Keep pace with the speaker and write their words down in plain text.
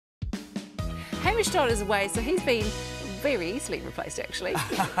Hamish Dodd is away, so he's been very easily replaced, actually.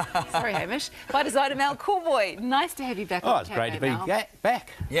 Sorry, Hamish. By designer Mel Corboy. Nice to have you back. Oh, it's great to be back.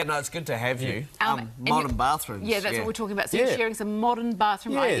 Yeah, no, it's good to have you. Modern bathrooms. Yeah, that's what we're talking about. So you're sharing some modern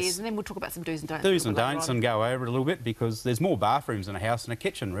bathroom ideas, and then we'll talk about some do's and don'ts. Do's and don'ts, and go over it a little bit, because there's more bathrooms in a house than a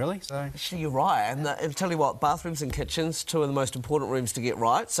kitchen, really. So actually, you're right. And I'll tell you what, bathrooms and kitchens, two of the most important rooms to get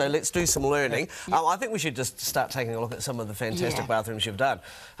right. So let's do some learning. I think we should just start taking a look at some of the fantastic bathrooms you've done,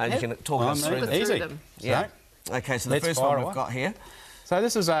 and you can talk us through them. Easy. Yeah. Okay, so the first one we've got here. So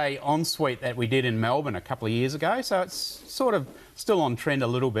this is a ensuite that we did in Melbourne a couple of years ago. So it's sort of still on trend a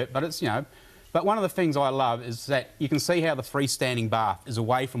little bit, but it's, but one of the things I love is that you can see how the freestanding bath is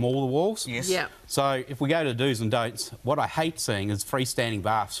away from all the walls. Yes. Yeah. So if we go to do's and don'ts, what I hate seeing is freestanding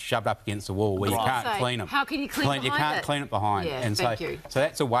baths shoved up against the wall where you can't clean them. How can you clean behind You can't it? clean it behind. Yeah, and thank so, you. So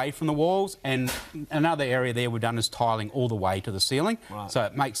that's away from the walls. And another area there we've done is tiling all the way to the ceiling. Right. So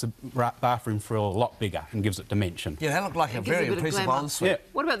it makes the bathroom feel a lot bigger and gives it dimension. Yeah, that looked like a very impressive ensuite. Yeah.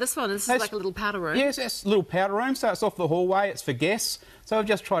 What about this one? This is like a little powder room. Yes, it's a little powder room. So it's off the hallway. It's for guests. So I've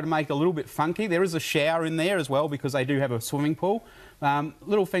just tried to make it a little bit funky. There is a shower in there as well, because they do have a swimming pool.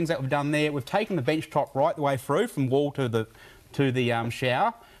 Little things that we've done there. We've taken the bench top right the way through from wall to the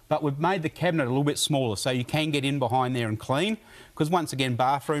shower, but we've made the cabinet a little bit smaller so you can get in behind there and clean. Because once again,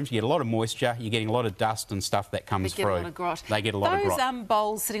 bathrooms, you get a lot of moisture, you're getting a lot of dust and stuff that comes through. They get a lot of grot. They get a lot of grot. Those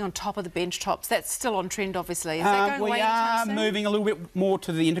bowls sitting on top of the bench tops, that's still on trend, obviously. Is that going away anytime soon? We are moving a little bit more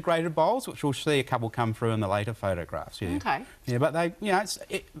to the integrated bowls, which we'll see a couple come through in the later photographs. Yeah. Okay. Yeah, but they,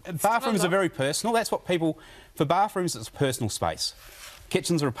 bathrooms are very personal. That's what people, for bathrooms, it's a personal space.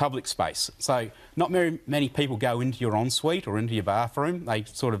 Kitchens are a public space, so not very many people go into your ensuite or into your bathroom. They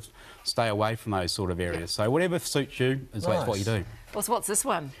sort of stay away from those sort of areas. Yep. So whatever suits you is that's what you do. Well, so what's this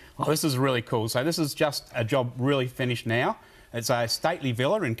one? Oh, this is really cool. So this is just a job really finished now. It's a stately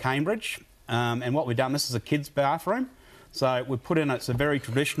villa in Cambridge, and what we've done, this is a kids' bathroom. So we've put in, it's a very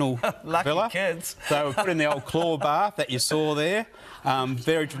traditional villa. Kids. So we've put in the old claw bath that you saw there.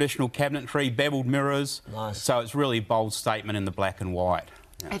 Very traditional cabinetry, beveled mirrors. Nice. So it's really a bold statement in the black and white.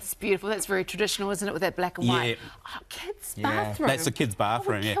 Yeah. It's beautiful. That's very traditional, isn't it, with that black and white? Oh, kids' bathroom. That's the kids'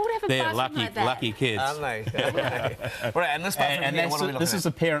 bathroom, They're lucky kids. Aren't they? Right, and this bathroom here, what are we looking at? This is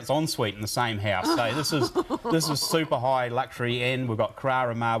the parents' ensuite in the same house. So this is super high luxury end. We've got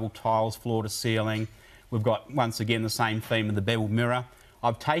Carrara marble tiles, floor to ceiling. We've got, once again, the same theme of the beveled mirror.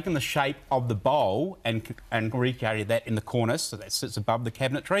 I've taken the shape of the bowl and recreated that in the cornice, so that sits above the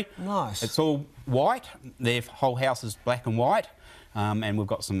cabinetry. Nice. It's all white. Their whole house is black and white. And we've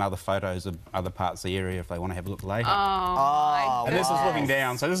got some other photos of other parts of the area if they want to have a look later. Oh, and this is looking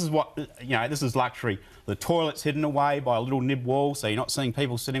down. So this is what, this is luxury. The toilet's hidden away by a little nib wall, so you're not seeing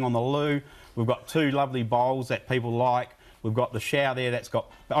people sitting on the loo. We've got two lovely bowls that people like. We've got the shower there that's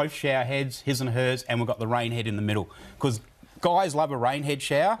got both shower heads, his and hers, and we've got the rain head in the middle. Because guys love a rain head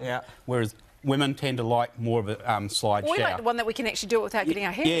shower, whereas women tend to like more of a slide shower. We like the one that we can actually do it without getting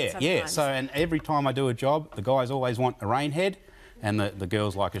our hair wet sometimes. Yeah. So, and every time I do a job, the guys always want a rain head, and the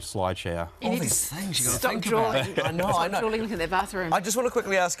girls like a slide shower. All these things you've got to think about. I know. Stop drawing in their bathroom. I just want to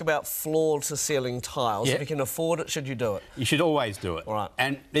quickly ask about floor-to-ceiling tiles. If you can afford it, should you do it? You should always do it. All right.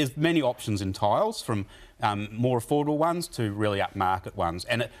 And there's many options in tiles, from more affordable ones to really upmarket ones.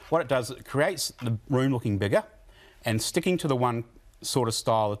 And what it does, it creates the room looking bigger, and sticking to the one sort of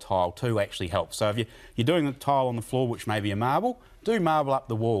style of tile too actually helps. So if you're doing the tile on the floor, which may be a marble, do marble up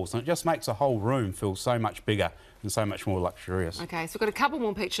the walls, and it just makes the whole room feel so much bigger and so much more luxurious. Okay, so we've got a couple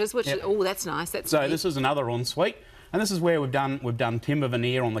more pictures, which oh, that's nice. That's so neat. This is another ensuite, and this is where we've done timber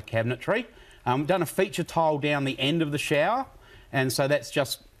veneer on the cabinetry. We've done a feature tile down the end of the shower, and so that's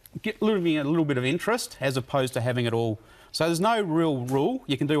just giving a little bit of interest as opposed to having it all. So there's no real rule.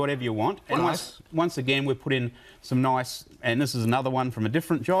 You can do whatever you want. And once again, we've put in some nice, and this is another one from a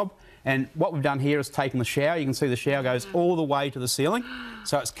different job. And what we've done here is taken the shower. You can see the shower goes all the way to the ceiling.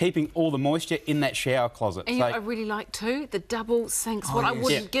 So it's keeping all the moisture in that shower closet. And I really like too, the double sinks. What I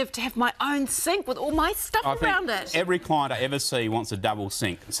wouldn't give to have my own sink with all my stuff around it. Every client I ever see wants a double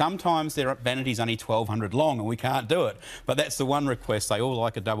sink. Sometimes their vanity's only 1,200 long and we can't do it. But that's the one request. They all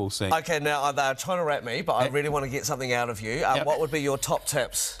like a double sink. OK, now they're trying to wrap me, but I really want to get something out of you. What would be your top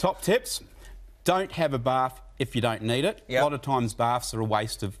tips? Top tips? Don't have a bath if you don't need it. A lot of times baths are a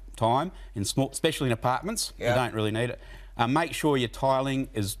waste of time, especially in apartments. You don't really need it. Make sure your tiling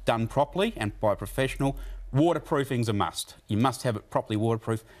is done properly and by a professional. Waterproofing's a must. You must have it properly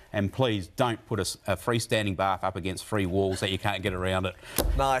waterproof, and please don't put a freestanding bath up against free walls that you can't get around it.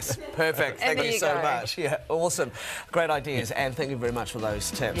 Nice, perfect. Thank you so much. Yeah, awesome. Great ideas, and thank you very much for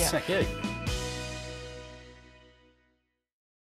those tips. Thank you.